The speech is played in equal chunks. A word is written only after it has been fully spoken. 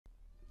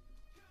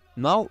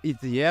Now is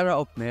the era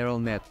of neural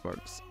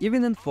networks.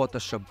 Even in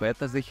Photoshop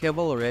beta they have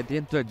already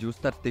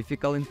introduced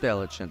artificial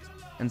intelligence,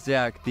 and they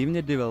are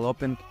actively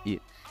developing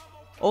it.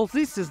 All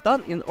this is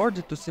done in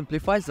order to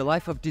simplify the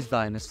life of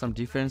designers from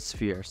different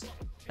spheres.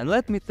 And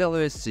let me tell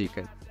you a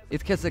secret,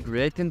 it has a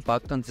great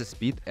impact on the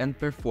speed and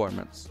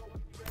performance.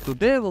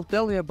 Today I will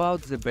tell you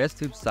about the best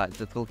websites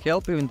that will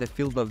help you in the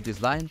field of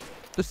design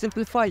to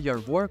simplify your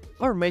work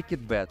or make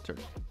it better.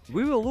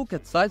 We will look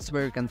at sites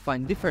where you can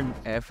find different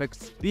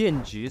effects,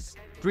 PNGs,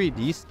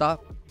 3D stuff,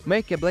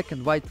 make a black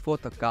and white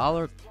photo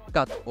color,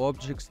 cut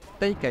objects,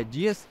 take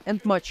ideas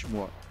and much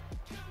more.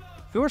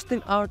 First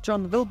in our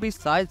turn will be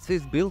sites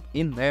with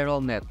built-in neural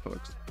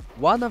networks.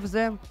 One of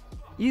them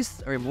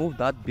is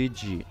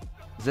Removebg.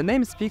 The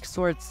name speaks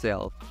for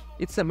itself.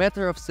 It's a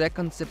matter of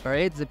seconds to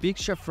separate the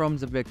picture from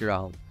the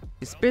background,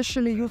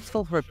 especially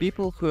useful for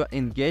people who are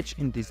engaged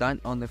in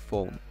design on the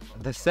phone.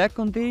 The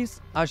second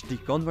is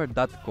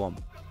hdconvert.com.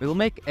 Will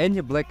make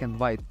any black and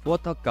white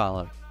photo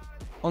color.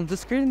 On the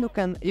screen you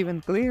can even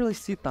clearly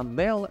see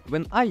thumbnail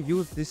when I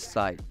use this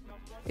site.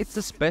 It's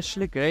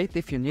especially great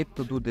if you need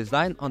to do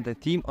design on the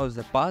theme of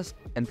the past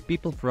and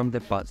people from the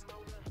past,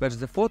 where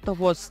the photo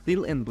was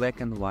still in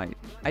black and white.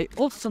 I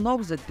also know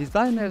that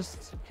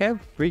designers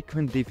have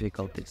frequent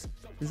difficulties.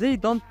 They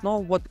don't know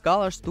what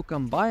colors to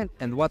combine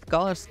and what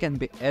colors can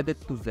be added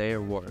to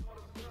their work.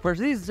 For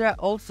this there are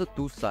also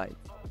two sites,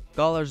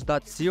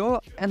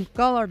 colors.co and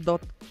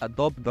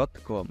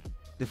color.adobe.com.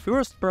 The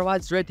first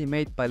provides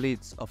ready-made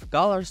palettes of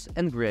colors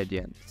and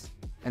gradients,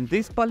 and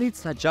these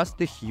palettes are just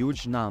a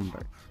huge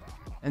number.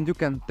 And you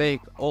can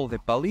take all the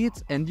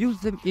palettes and use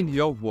them in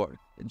your work,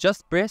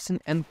 just pressing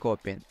and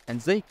copying,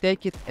 and they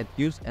take it and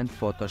use in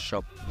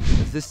Photoshop.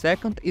 The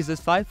second is a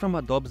site from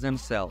Adobe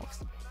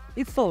themselves.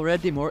 It's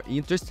already more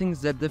interesting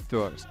than the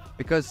first,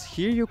 because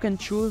here you can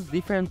choose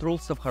different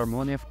rules of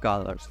harmony of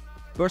colors.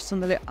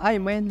 Personally, I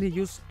mainly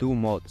use two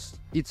modes.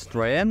 It's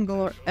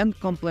triangular and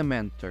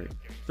complementary.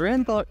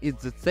 Triangular is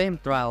the same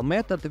trial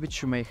method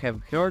which you may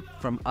have heard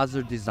from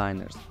other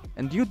designers,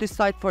 and you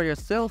decide for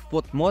yourself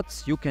what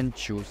modes you can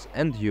choose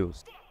and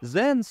use.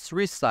 Then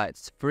three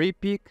sites,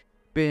 Freepik,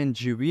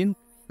 PNGWin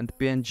and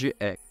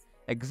PNGegg.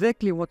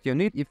 Exactly what you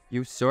need if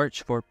you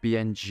search for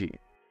PNG.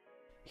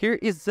 Here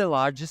is the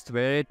largest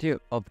variety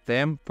of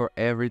them for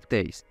every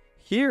taste.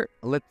 Here,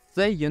 let's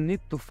say you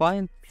need to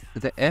find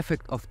the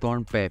effect of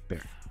torn paper.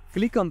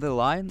 Click on the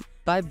line,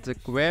 type the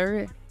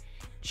query,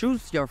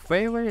 choose your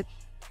favorite,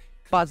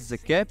 pass the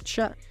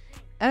captcha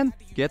and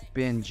get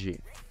PNG.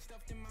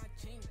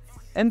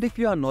 And if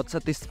you are not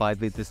satisfied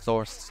with the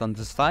sources on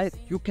the site,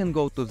 you can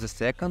go to the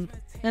second,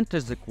 enter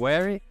the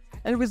query,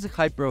 and with a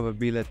high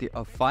probability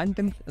of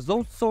finding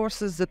those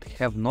sources that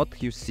have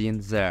not you seen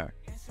there.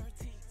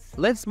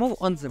 Let's move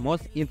on the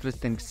most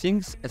interesting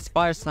things as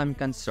far as I'm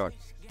concerned,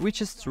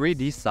 which is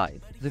 3D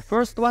site. The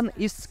first one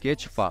is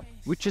Sketchfab,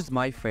 which is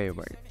my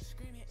favorite.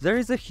 There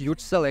is a huge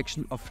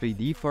selection of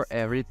 3D for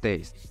every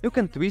taste. You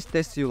can twist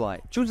as you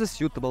like, choose a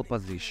suitable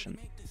position.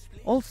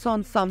 Also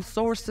on some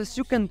sources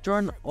you can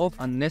turn off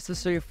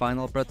unnecessary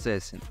final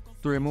processing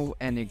to remove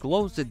any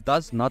gloss that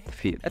does not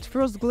fit. At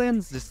first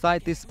glance the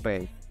site is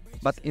paid,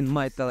 but in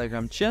my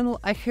Telegram channel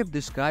I have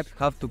described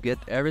how to get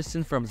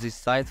everything from this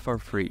site for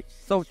free,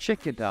 so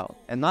check it out.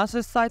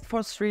 Another site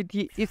for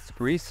 3D is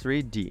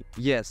Free3D.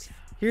 Yes,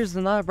 here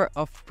the number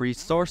of free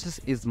sources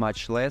is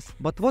much less,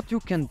 but what you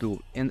can do,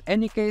 in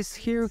any case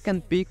here you can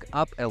pick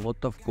up a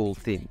lot of cool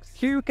things.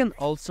 Here you can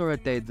also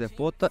rotate the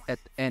photo at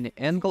any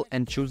angle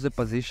and choose the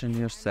position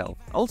yourself.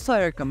 Also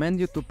I recommend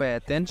you to pay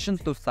attention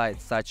to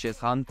sites such as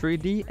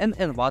Hunt3D and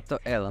Envato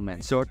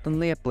Elements.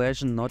 Certainly a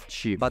pleasure, not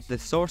cheap, but the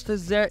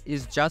sources there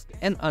is just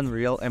an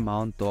unreal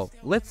amount of.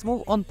 Let's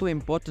move on to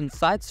important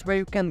sites where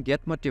you can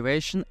get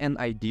motivation and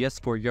ideas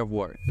for your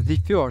work. The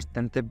first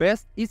and the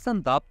best is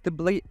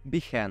undoubtedly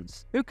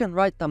Behance. You can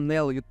write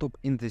thumbnail YouTube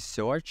in the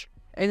search,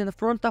 and in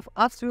front of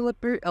us will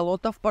appear a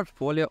lot of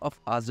portfolio of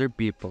other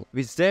people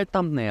with their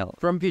thumbnail,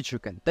 from which you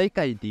can take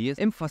ideas,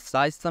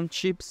 emphasize some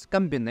chips,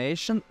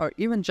 combination, or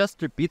even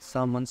just repeat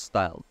someone's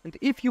style. And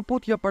if you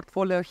put your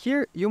portfolio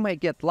here, you may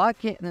get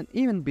lucky and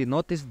even be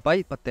noticed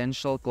by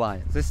potential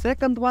clients. The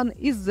second one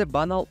is the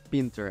banal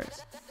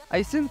Pinterest.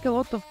 I think a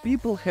lot of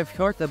people have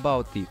heard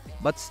about it,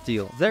 but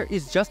still, there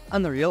is just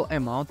unreal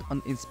amount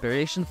of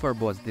inspiration for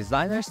both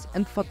designers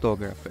and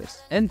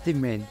photographers. And the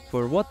main,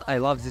 for what I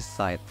love this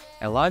site,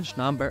 a large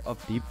number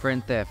of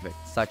different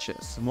effects, such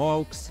as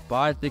smokes,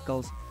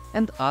 particles,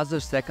 and other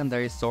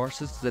secondary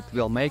sources that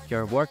will make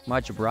your work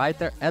much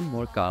brighter and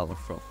more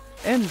colorful.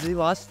 And the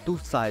last two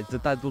sites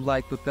that I would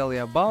like to tell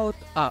you about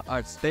are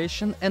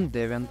ArtStation and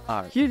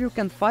DeviantArt. Here you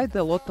can find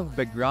a lot of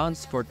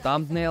backgrounds for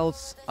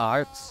thumbnails,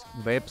 arts,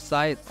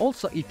 website.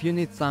 Also, if you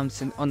need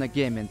something on a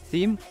gaming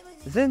theme,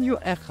 then you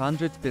are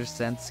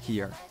 100%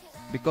 here,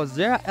 because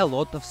there are a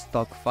lot of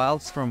stock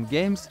files from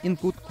games in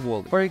good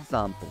quality. For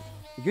example,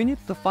 you need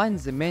to find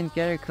the main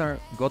character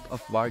God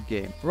of War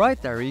game.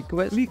 Write a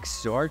request, click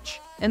search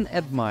and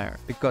admire,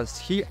 because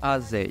here are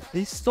they.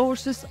 These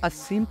sources are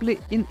simply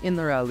in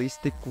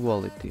realistic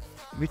quality.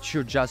 which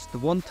you just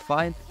won't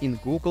find in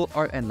Google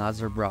or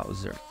another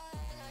browser.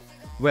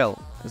 Well,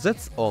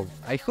 that's all.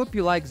 I hope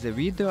you liked the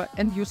video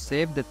and you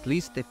saved at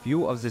least a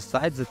few of the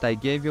sites that I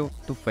gave you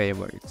to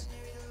favorites.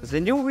 The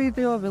new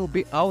video will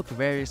be out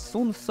very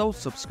soon, so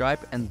subscribe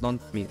and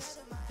don't miss.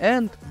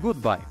 And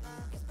goodbye!